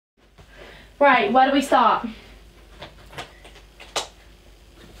Right, where do we start?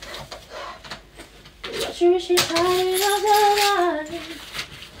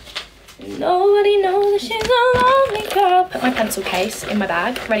 Nobody knows that she's a lonely girl. Put my pencil case in my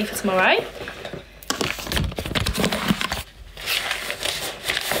bag, ready for tomorrow.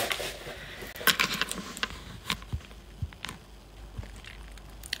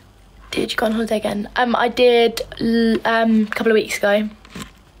 Did you go on holiday again? I did a couple of weeks ago.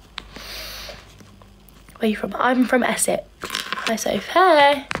 Where are you from? I'm from Essex. Hi, Soph.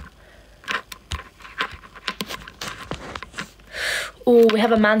 Hey. Oh, we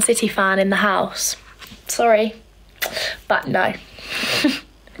have a Man City fan in the house. Sorry, but no.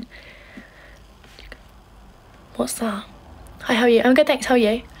 What's that? Hi, how are you? I'm good, thanks. How are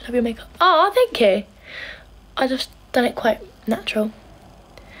you? Love your makeup. Oh, thank you. I just done it quite natural.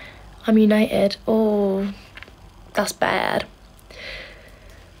 I'm United. Oh, that's bad.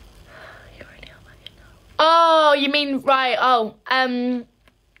 Oh, you mean right? Oh,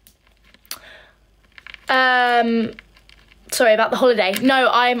 sorry about the holiday. No,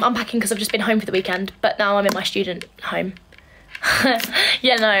 I'm unpacking because I've just been home for the weekend, but now I'm in my student home.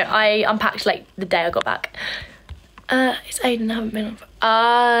 Yeah, no, I unpacked like the day I got back. It's Aiden, I haven't been on.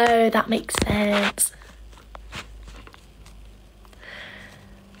 Oh, that makes sense.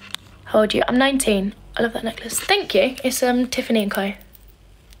 How old are you? I'm 19. I love that necklace. Thank you. It's Tiffany & Co.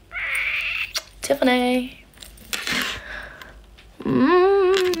 Tiffany. Losing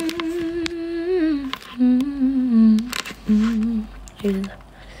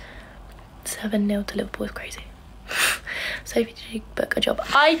 7-0 to Liverpool is crazy. Sophie, did you book a job?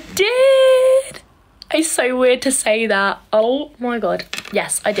 I did! It's so weird to say that. Oh my god.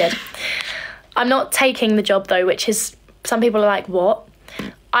 Yes, I did. I'm not taking the job though, which is, some people are like, what?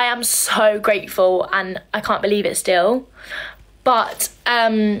 I am so grateful and I can't believe it still. But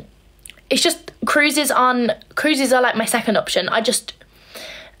it's just cruises are like my second option. I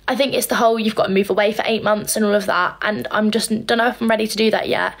think it's the whole you've got to move away for 8 months and all of that, and I'm just don't know if I'm ready to do that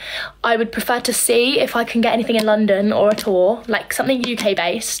yet. I would prefer to see if I can get anything in London or a tour, like something UK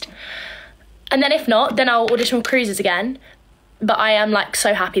based, and then if not, then I'll audition for cruises again. But I am like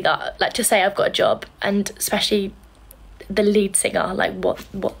so happy that, like, to say I've got a job, and especially the lead singer, like what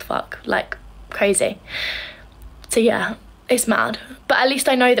the fuck, like crazy. So yeah, it's mad, but at least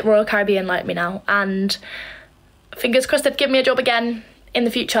I know that Royal Caribbean like me now, and fingers crossed they'd give me a job again in the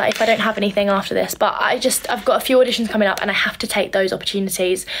future if I don't have anything after this. But I've got a few auditions coming up and I have to take those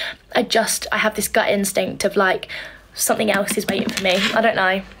opportunities. I have this gut instinct of like something else is waiting for me. I don't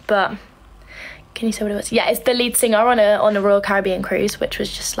know, but can you say what it was? Yeah, it's the lead singer on a Royal Caribbean cruise, which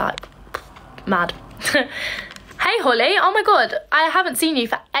was just like mad. Hey Holly, oh my god, I haven't seen you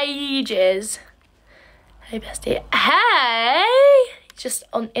for ages. Hey bestie. Hey, just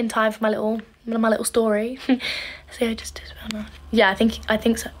in time for my little story. So I just yeah, I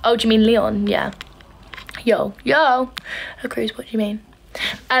think so. Oh, do you mean Leon? Yeah. Yo, a cruise. What do you mean?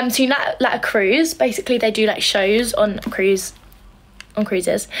 So you know, like a cruise. Basically, they do like shows on cruises,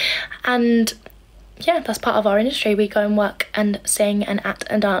 and yeah, that's part of our industry. We go and work and sing and act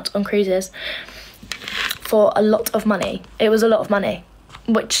and dance on cruises for a lot of money. It was a lot of money,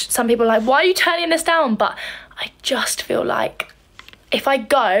 which some people are like, why are you turning this down? But I just feel like if I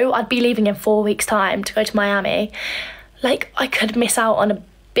go, I'd be leaving in 4 weeks' time to go to Miami. Like, I could miss out on a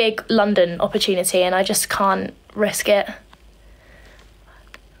big London opportunity and I just can't risk it. It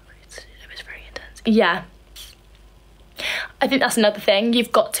was very intense. Yeah. I think that's another thing.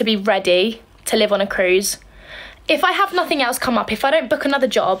 You've got to be ready to live on a cruise. If I have nothing else come up, if I don't book another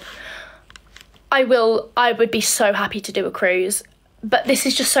job, I would be so happy to do a cruise. But this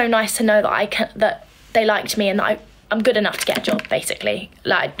is just so nice to know that that they liked me and that I'm good enough to get a job, basically.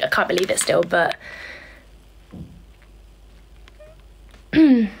 Like, I can't believe it still, but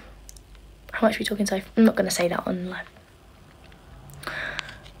how much are we talking, so I'm not going to say that on live.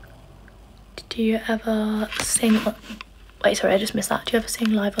 Do you ever sing? Wait, sorry, I just missed that. Do you ever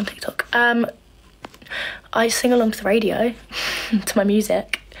sing live on TikTok? I sing along to the radio, to my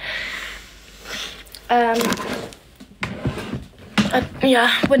music. I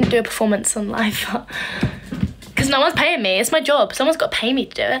wouldn't do a performance on live, because no one's paying me. It's my job. Someone's got to pay me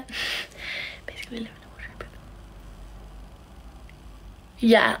to do it. Basically, live in a wardrobe.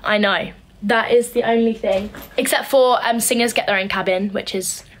 Yeah, I know. That is the only thing. Except for singers get their own cabin, which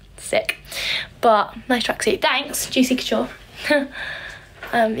is sick. But nice tracksuit. Thanks, Juicy Couture.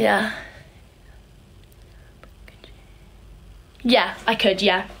 Yeah. Yeah, I could,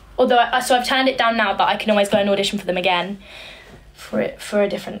 yeah. Although, so I've turned it down now, but I can always go and audition for them again for a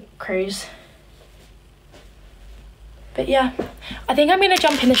different cruise. But yeah, I think I'm gonna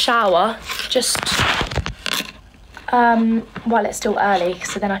jump in the shower just while it's still early,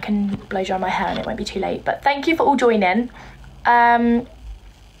 so then I can blow dry my hair and it won't be too late. But thank you for all joining, and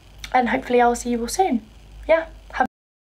hopefully I'll see you all soon. Yeah.